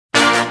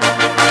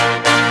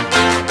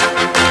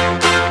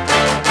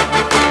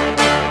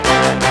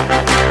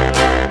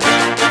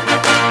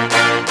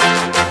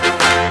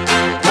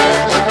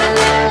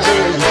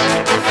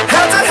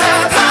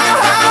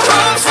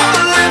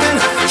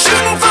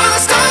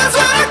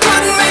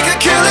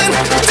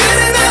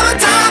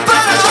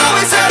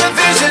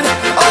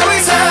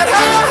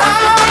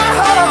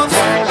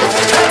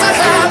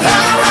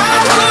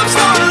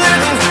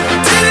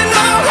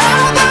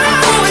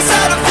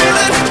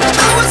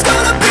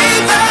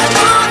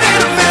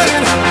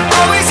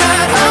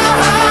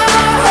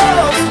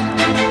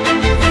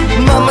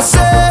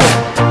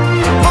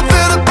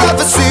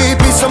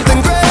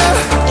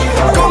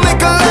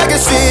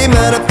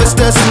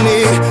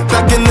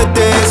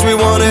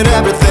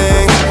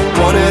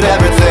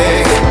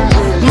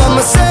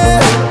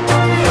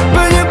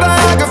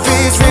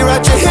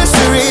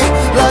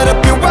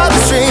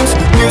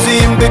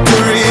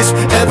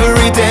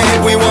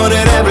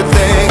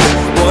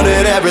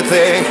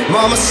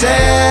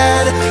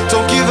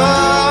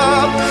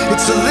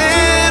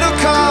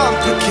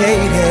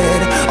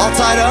complicated, all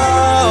tied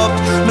up,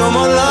 no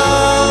more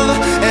love,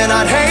 and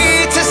I'd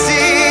hate to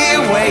see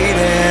you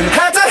waiting.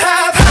 Had to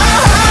have high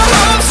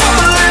hopes for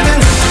a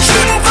living,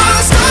 shooting for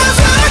the stars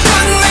when I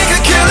couldn't make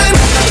a killing.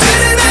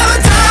 Didn't have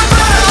a time,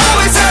 but I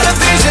always had a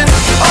vision,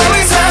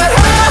 always had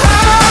high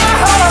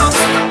hopes.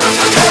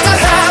 Had to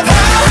have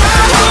high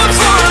hopes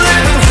for a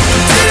living,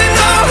 didn't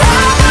know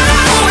how, but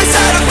I always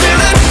had a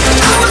feeling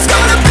I was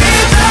gonna be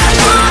that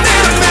one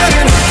in a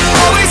million.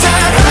 Always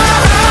had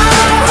high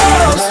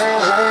hopes.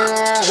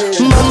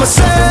 Mama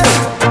said,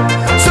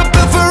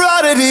 something for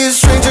oddities,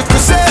 stranger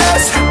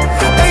kisses.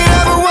 Ain't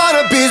ever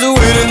wannabes,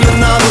 waiting the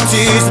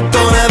novelties that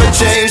don't ever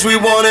change. We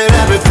wanted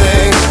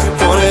everything,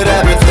 wanted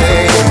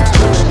everything.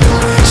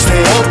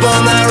 Stay up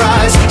on that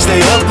rise,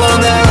 stay up on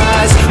that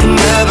rise,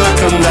 never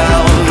come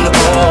down.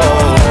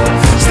 Oh,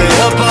 stay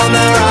up on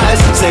that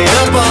rise, stay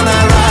up on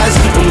that rise,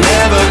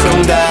 never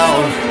come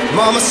down.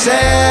 Mama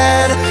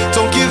said,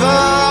 don't give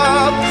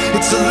up,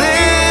 it's a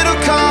little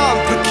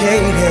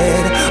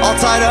complicated, all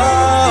tied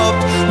up,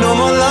 no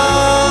more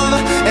love,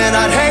 and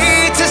I'd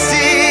hate to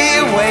see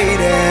you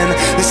waiting.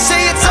 They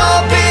say it's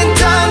all been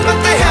done,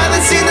 but they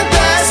haven't seen the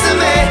best of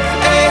me.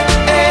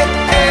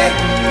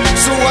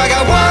 So I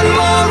got one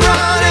more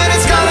run, and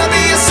it's gonna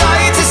be a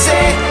sight to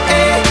see.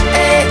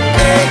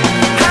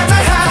 Had to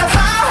have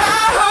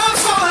high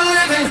hopes for a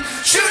living,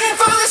 shooting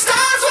for the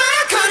stars when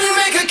I couldn't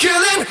make a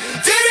killing.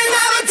 Didn't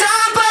have a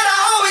dime, but I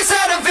always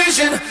had a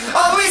vision,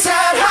 always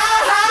had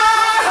high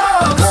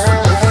hopes.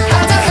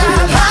 Had to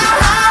have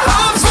high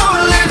hopes for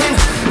a living,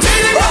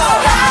 didn't know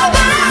how,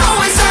 but I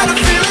always had a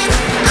feeling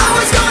I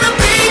was gonna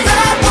be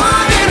that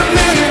one in a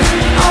million.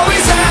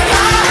 Always had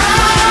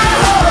high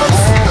hopes.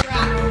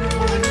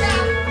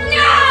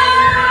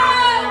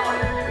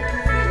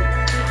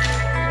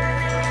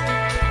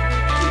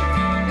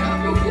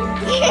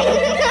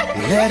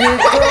 Let it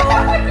go,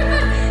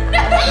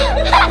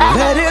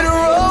 let it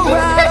roll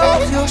right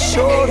off your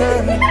shoulder.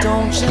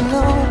 Don't you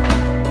know,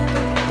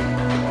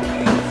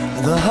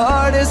 the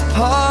hardest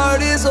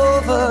part is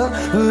over.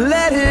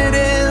 Let it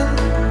in,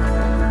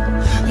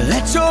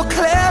 let your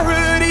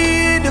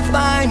clarity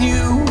define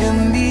you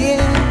in the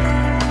end.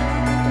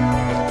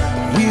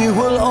 We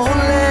will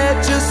only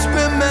just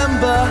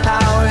remember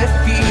how it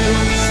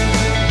feels.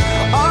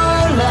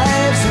 Our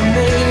lives are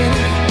made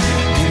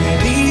in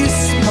these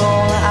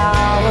small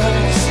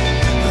hours,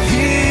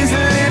 these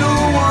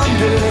little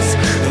wonders,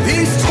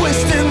 these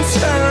twists and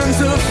turns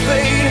of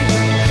fate.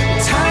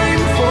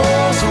 Time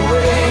falls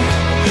away,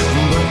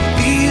 but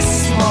these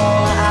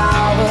small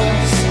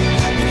hours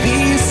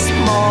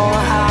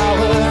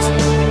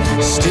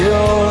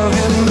still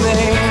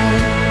remain.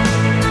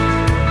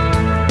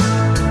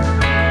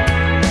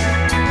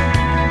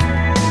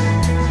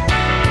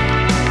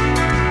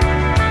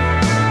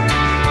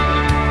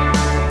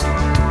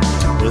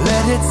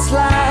 Let it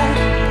slide,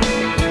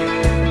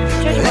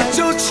 let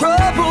your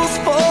troubles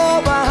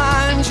fall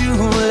behind you.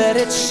 Let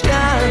it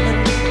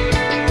shine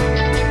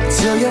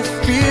till you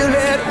feel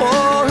it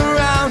all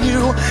around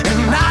you.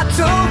 And I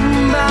don't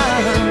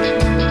mind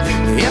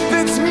if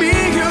it's me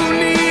you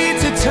need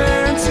to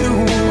turn to.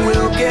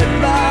 We'll get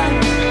by.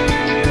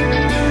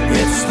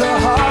 It's the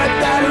heart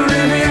that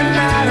really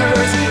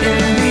matters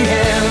in the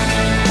end.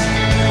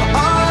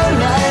 Our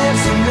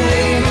lives are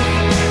made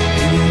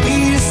in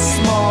these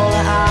small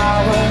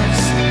hours,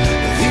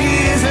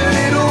 these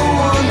little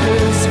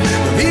wonders,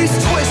 these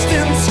twists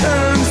and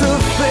turns of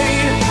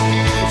fate.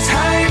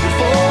 Time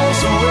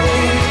falls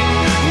away,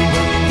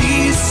 but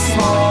these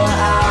small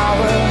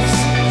hours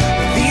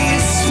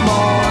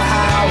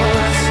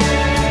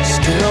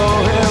still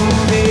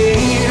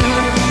remain.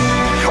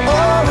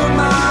 All of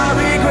my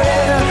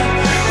regret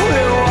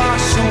will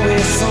wash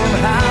away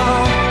somehow,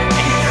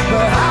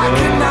 but I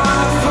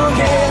cannot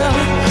forget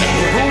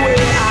the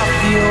way I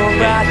feel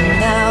right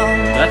now.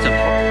 That's a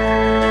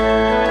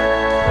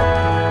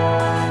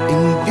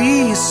In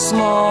these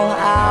small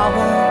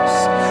hours,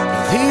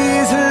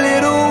 these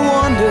little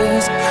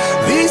wonders,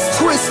 these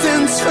twists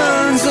and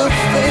turns of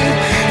fate,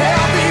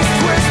 yeah, these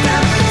twists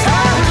and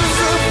turns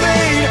of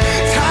fate.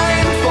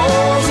 Time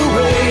falls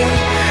away,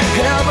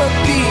 yeah, but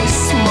these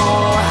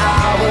small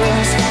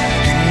hours,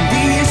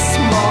 these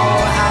small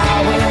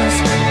hours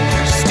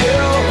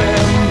still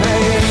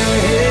remain.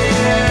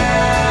 Yeah,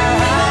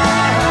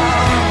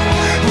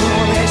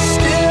 oh, they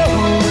still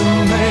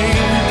remain.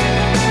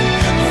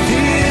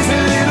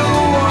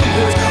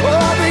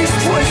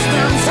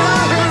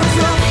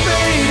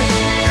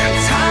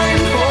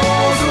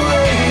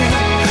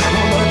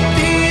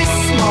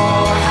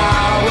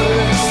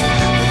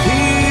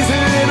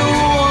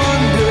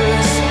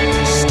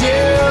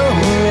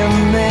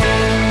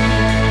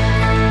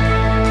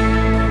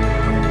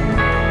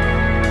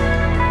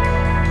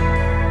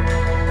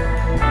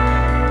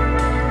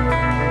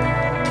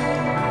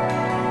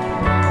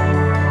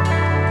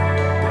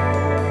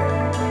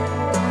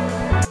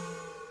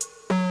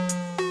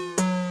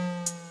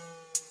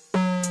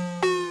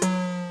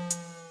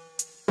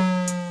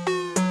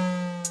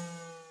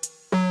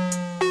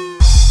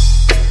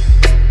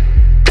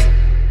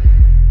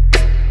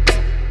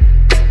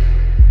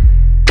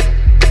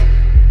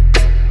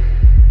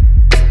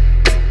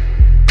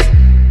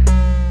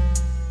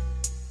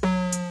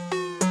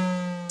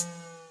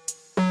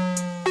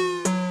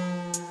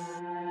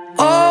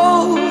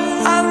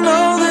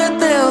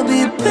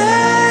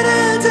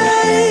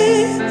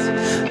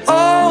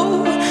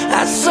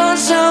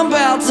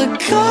 to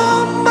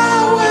come my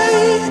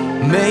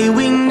way. May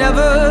we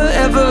never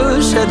ever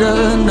shed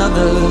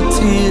another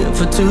tear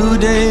for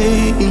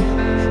today.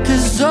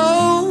 'Cause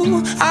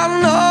oh, I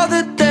know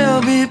that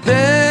there'll be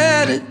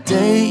better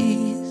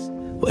days.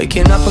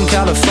 Waking up in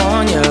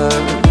California,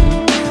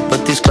 but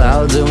these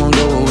clouds, they won't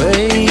go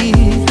away.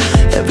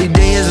 Every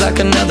day is like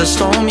another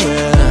storm,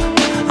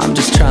 yeah. I'm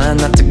just trying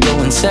not to go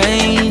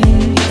insane.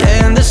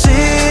 Yeah, and the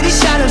city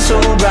shining so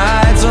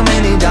bright, so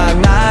many dark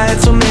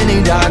nights, so many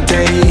dark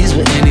days.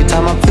 But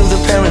anytime I feel the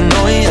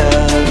paranoia,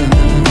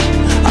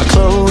 I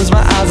close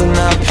my eyes and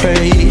I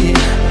pray.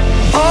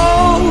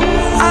 Oh,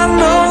 I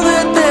know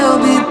that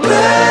there'll be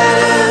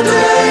better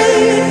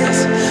days.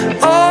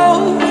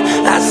 Oh,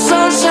 that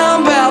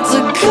sunshine about to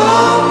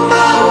come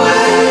my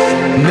way.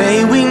 May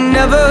we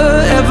never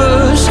ever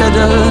shed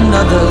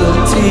another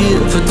tear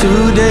for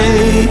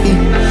today.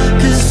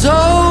 'Cause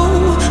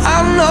oh, I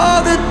know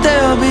that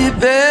there'll be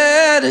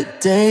better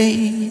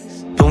days.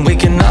 Been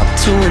waking up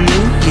to a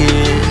new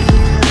year,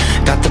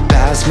 got the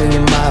past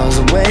million miles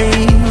away.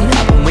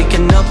 I've been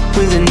waking up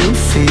with a new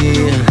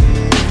fear,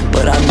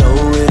 but I know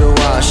it'll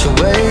wash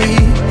away.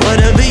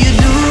 Whatever you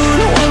do,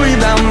 don't worry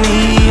about me,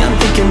 I'm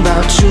thinking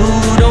about you,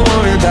 don't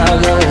worry about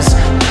us.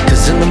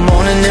 'Cause in the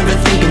morning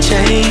everything can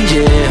change,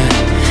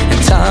 yeah, and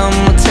time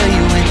will tell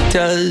you it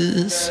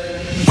does.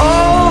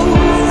 Oh,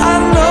 I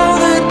know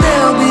that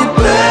there'll be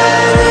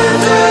better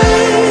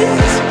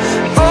days.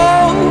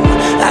 Oh,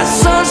 that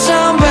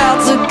sunshine about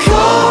to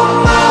come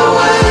my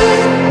way.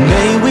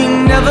 May we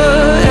never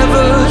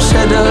ever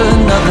shed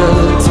another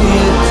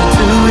tear for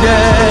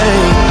today.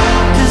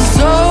 'Cause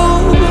oh,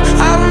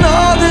 I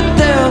know that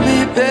there'll be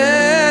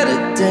better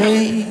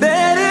days.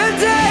 Better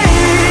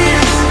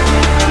days.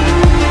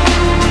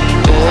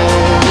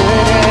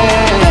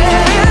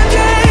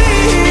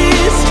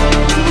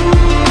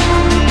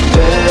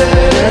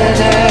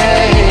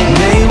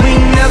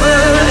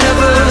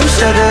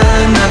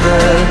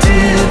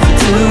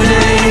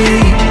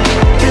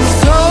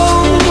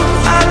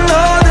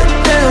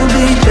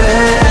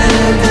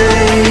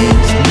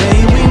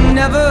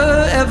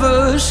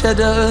 Shed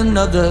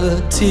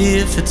another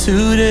tear for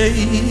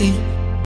today.